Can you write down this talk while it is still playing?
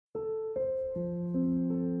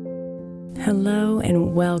Hello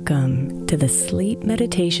and welcome to the Sleep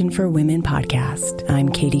Meditation for Women podcast. I'm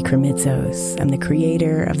Katie Kremitzos. I'm the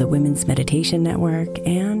creator of the Women's Meditation Network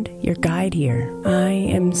and your guide here. I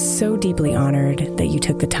am so deeply honored that you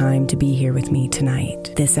took the time to be here with me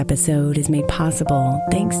tonight. This episode is made possible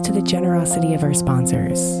thanks to the generosity of our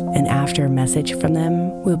sponsors. And after a message from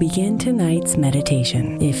them, we'll begin tonight's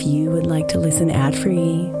meditation. If you would like to listen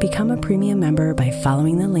ad-free, become a premium member by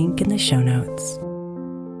following the link in the show notes.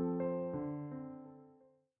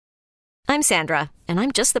 I'm Sandra, and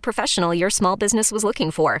I'm just the professional your small business was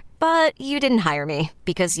looking for. But you didn't hire me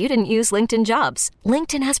because you didn't use LinkedIn Jobs.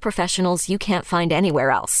 LinkedIn has professionals you can't find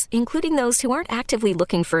anywhere else, including those who aren't actively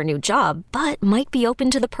looking for a new job, but might be open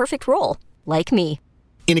to the perfect role, like me.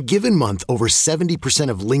 In a given month, over 70%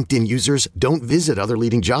 of LinkedIn users don't visit other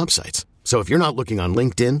leading job sites. So if you're not looking on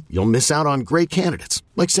LinkedIn, you'll miss out on great candidates,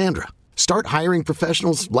 like Sandra. Start hiring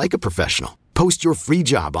professionals like a professional. Post your free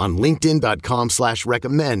job on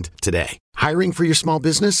linkedin.com/recommend today. Hiring for your small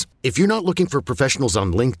business? If you're not looking for professionals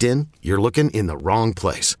on LinkedIn, you're looking in the wrong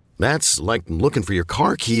place. That's like looking for your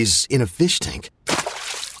car keys in a fish tank.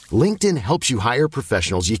 LinkedIn helps you hire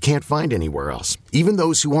professionals you can't find anywhere else, even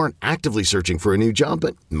those who aren't actively searching for a new job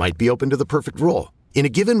but might be open to the perfect role. In a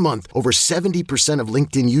given month, over 70% of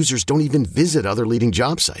LinkedIn users don't even visit other leading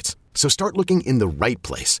job sites. So start looking in the right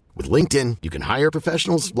place. With LinkedIn, you can hire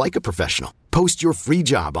professionals like a professional. Post your free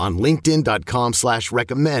job on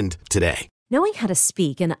linkedin.com/recommend today. Knowing how to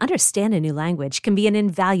speak and understand a new language can be an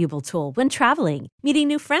invaluable tool when traveling, meeting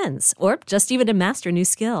new friends, or just even to master a new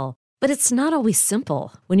skill. But it's not always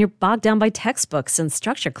simple when you're bogged down by textbooks and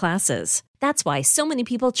structured classes. That's why so many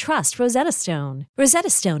people trust Rosetta Stone. Rosetta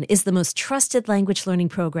Stone is the most trusted language learning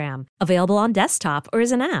program, available on desktop or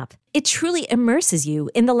as an app. It truly immerses you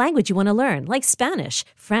in the language you want to learn, like Spanish,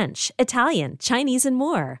 French, Italian, Chinese, and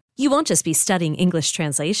more. You won't just be studying English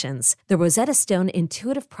translations. The Rosetta Stone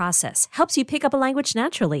intuitive process helps you pick up a language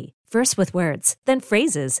naturally, first with words, then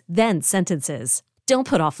phrases, then sentences. Don't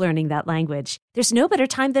put off learning that language. There's no better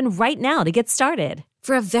time than right now to get started.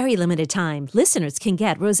 For a very limited time, listeners can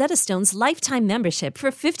get Rosetta Stone's lifetime membership for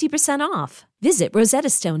 50% off. Visit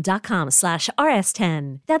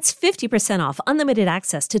rosettastone.com/rs10. That's 50% off unlimited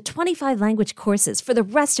access to 25 language courses for the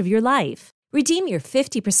rest of your life. Redeem your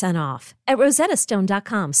 50% off at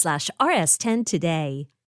rosettastone.com/rs10 today.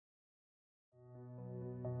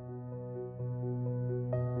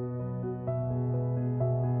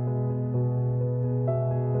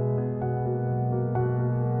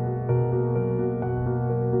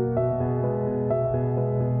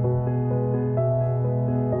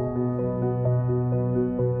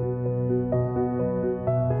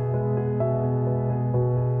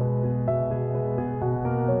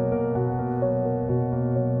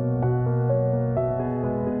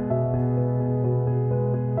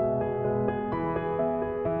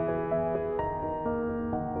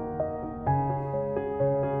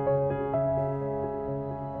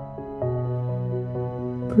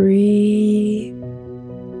 Breathe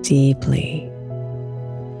deeply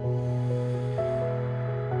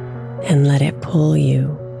and let it pull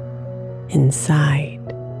you inside.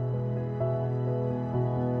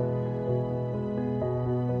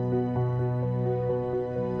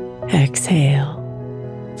 Exhale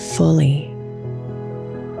fully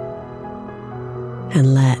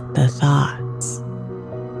and let the thoughts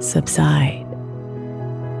subside.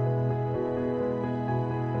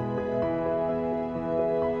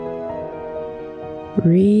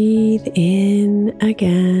 Breathe in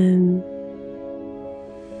again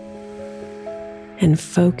and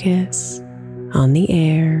focus on the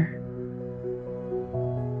air.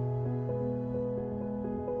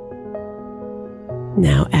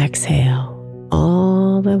 Now exhale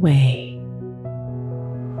all the way,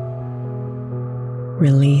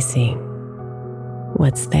 releasing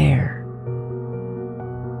what's there.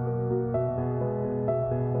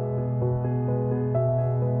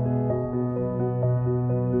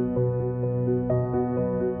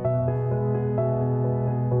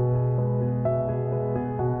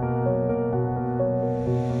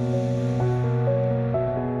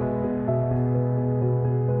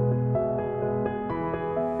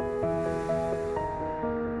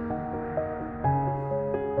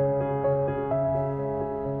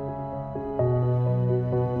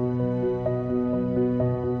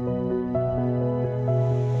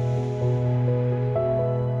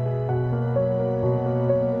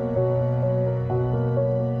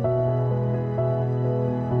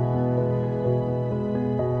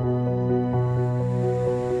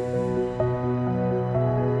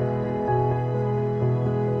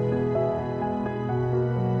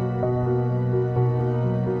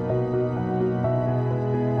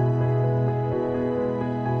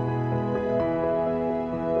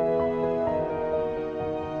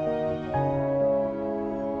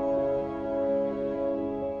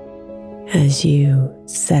 as you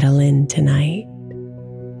settle in tonight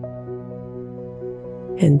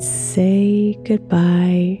and say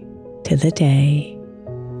goodbye to the day.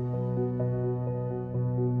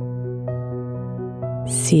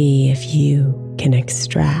 See if you can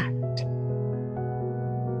extract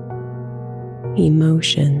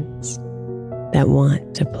emotions that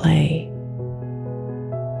want to play.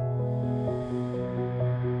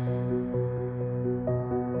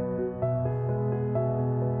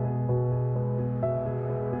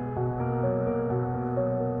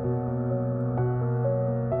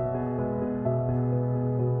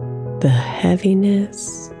 The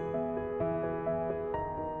heaviness,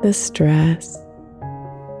 the stress,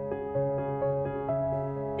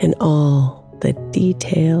 and all the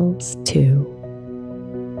details too.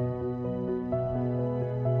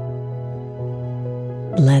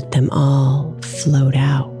 Let them all float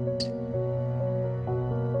out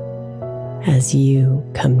as you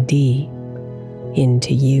come deep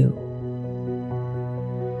into you.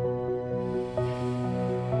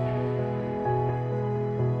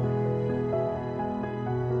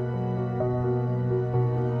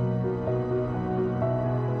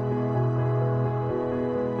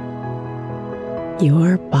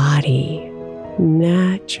 Your body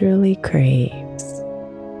naturally craves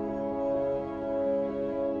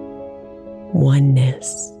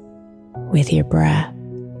oneness with your breath.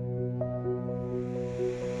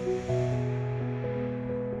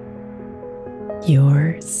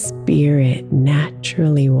 Your spirit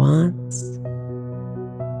naturally wants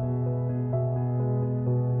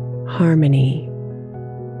harmony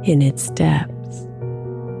in its depths.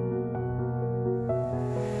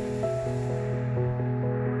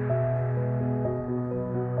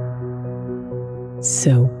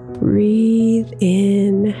 So breathe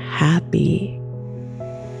in happy,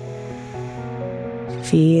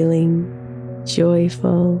 feeling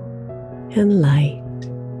joyful and light.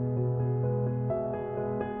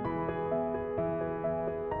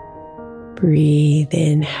 Breathe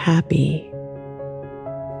in happy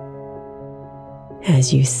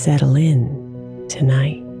as you settle in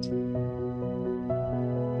tonight.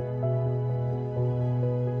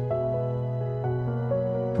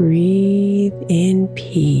 Breathe in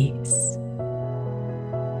peace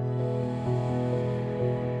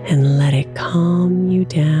and let it calm you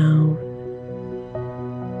down.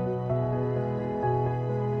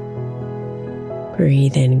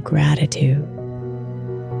 Breathe in gratitude.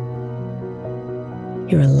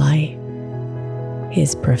 Your life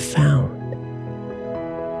is profound.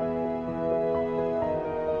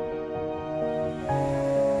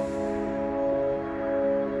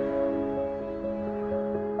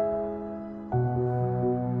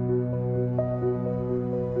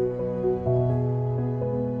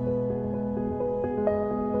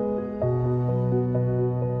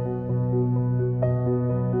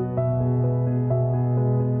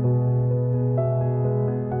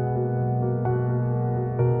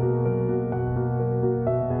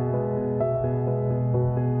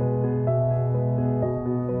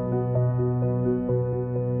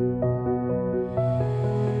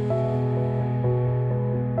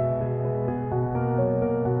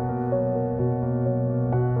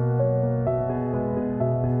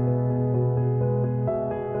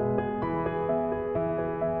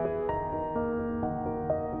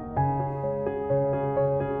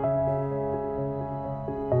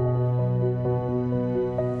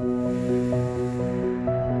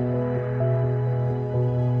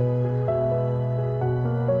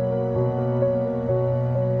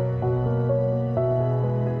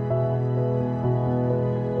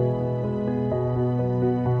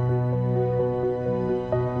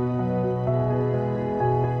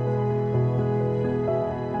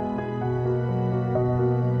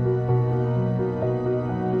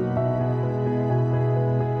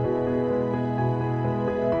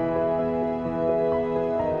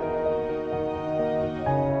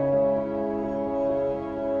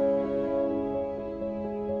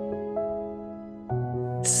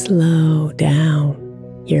 Slow down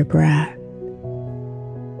your breath,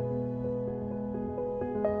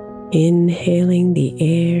 inhaling the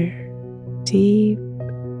air deep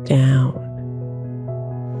down.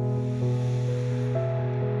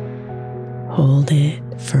 Hold it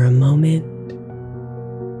for a moment.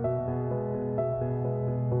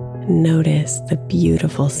 Notice the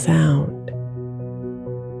beautiful sound.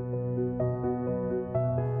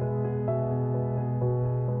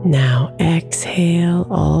 Now exhale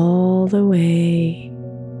all the way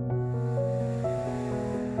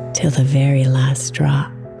till the very last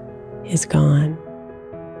drop is gone.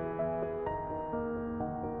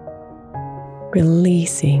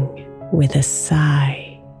 Releasing with a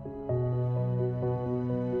sigh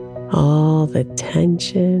all the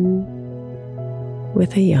tension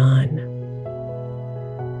with a yawn.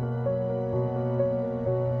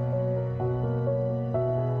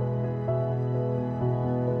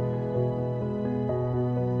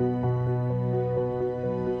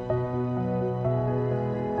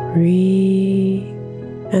 Breathe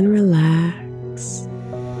and relax.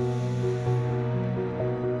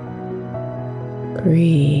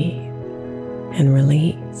 Breathe and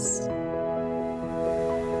release.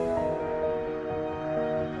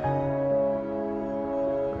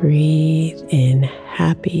 Breathe in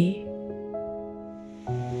happy.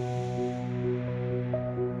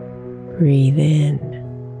 Breathe in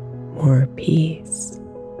more peace.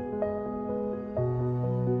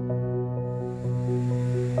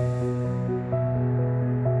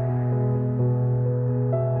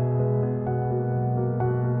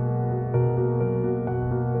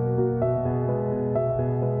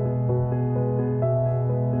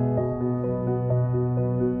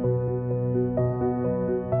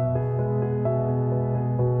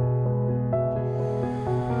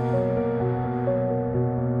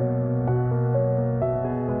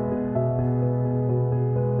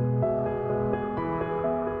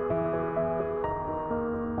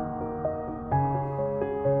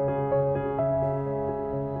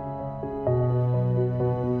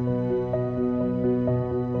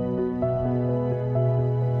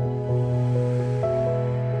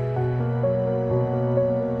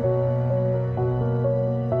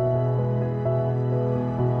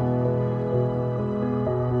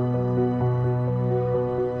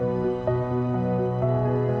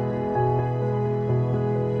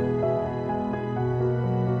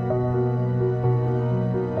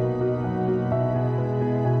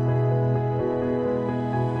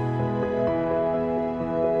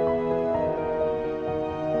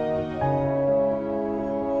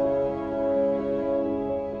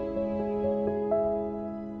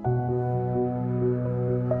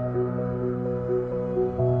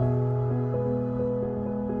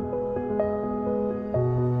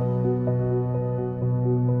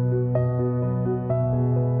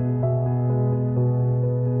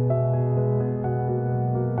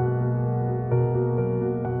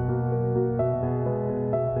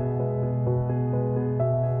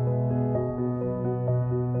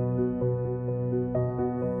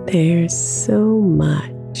 There's so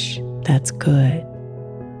much that's good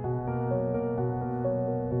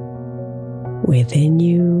within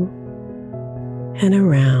you and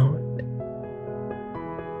around.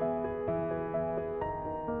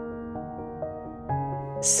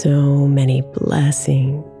 So many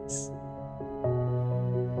blessings.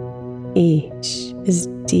 Each is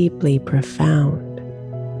deeply profound.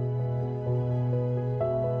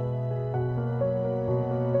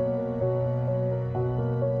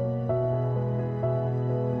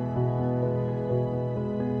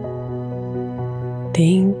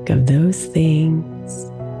 Think of those things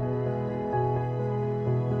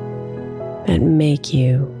that make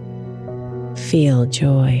you feel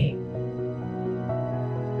joy.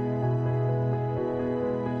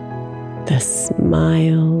 The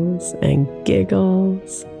smiles and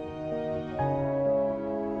giggles,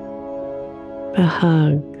 the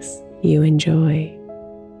hugs you enjoy.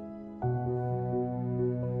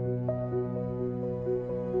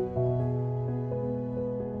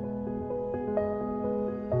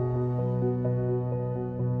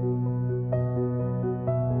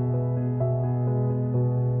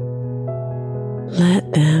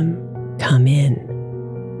 Let them come in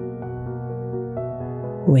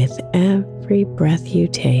with every breath you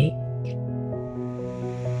take.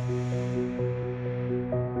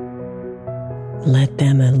 Let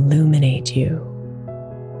them illuminate you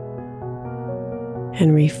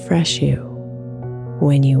and refresh you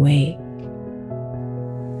when you wake.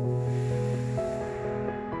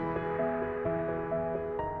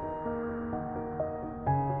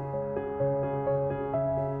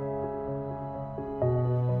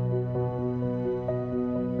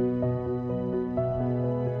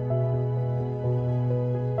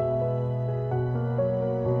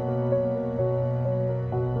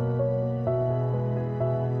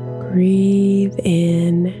 Breathe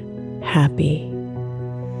in happy,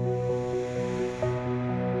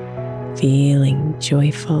 feeling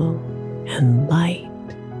joyful and light.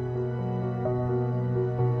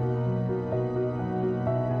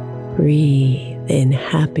 Breathe in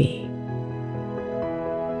happy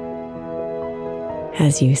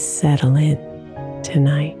as you settle in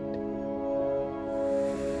tonight.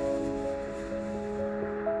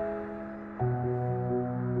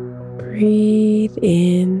 Breathe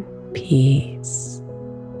in peace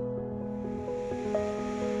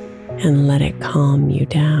and let it calm you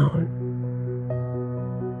down.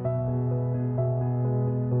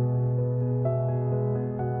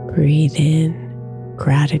 Breathe in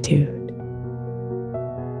gratitude.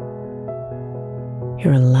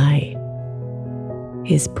 Your life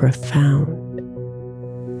is profound.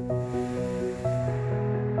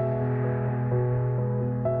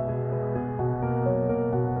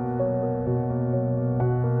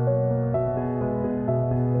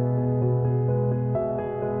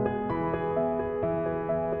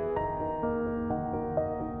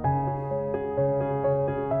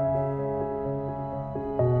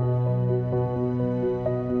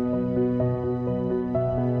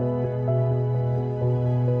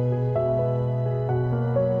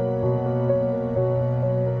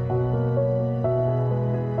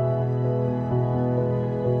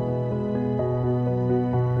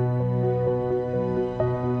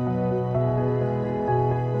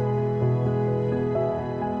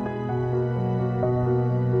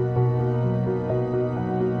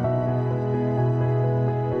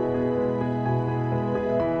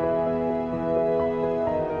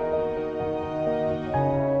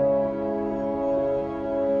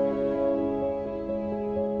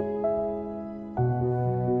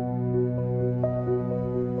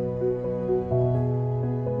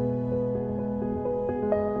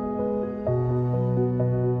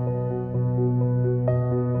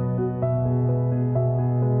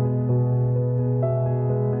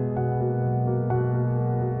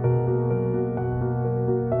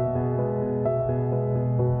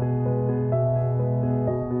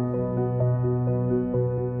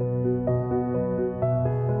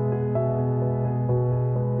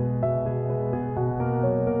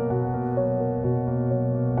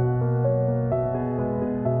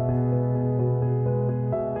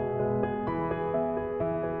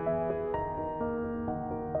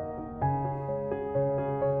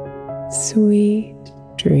 Sweet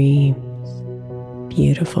dreams,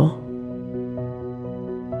 beautiful.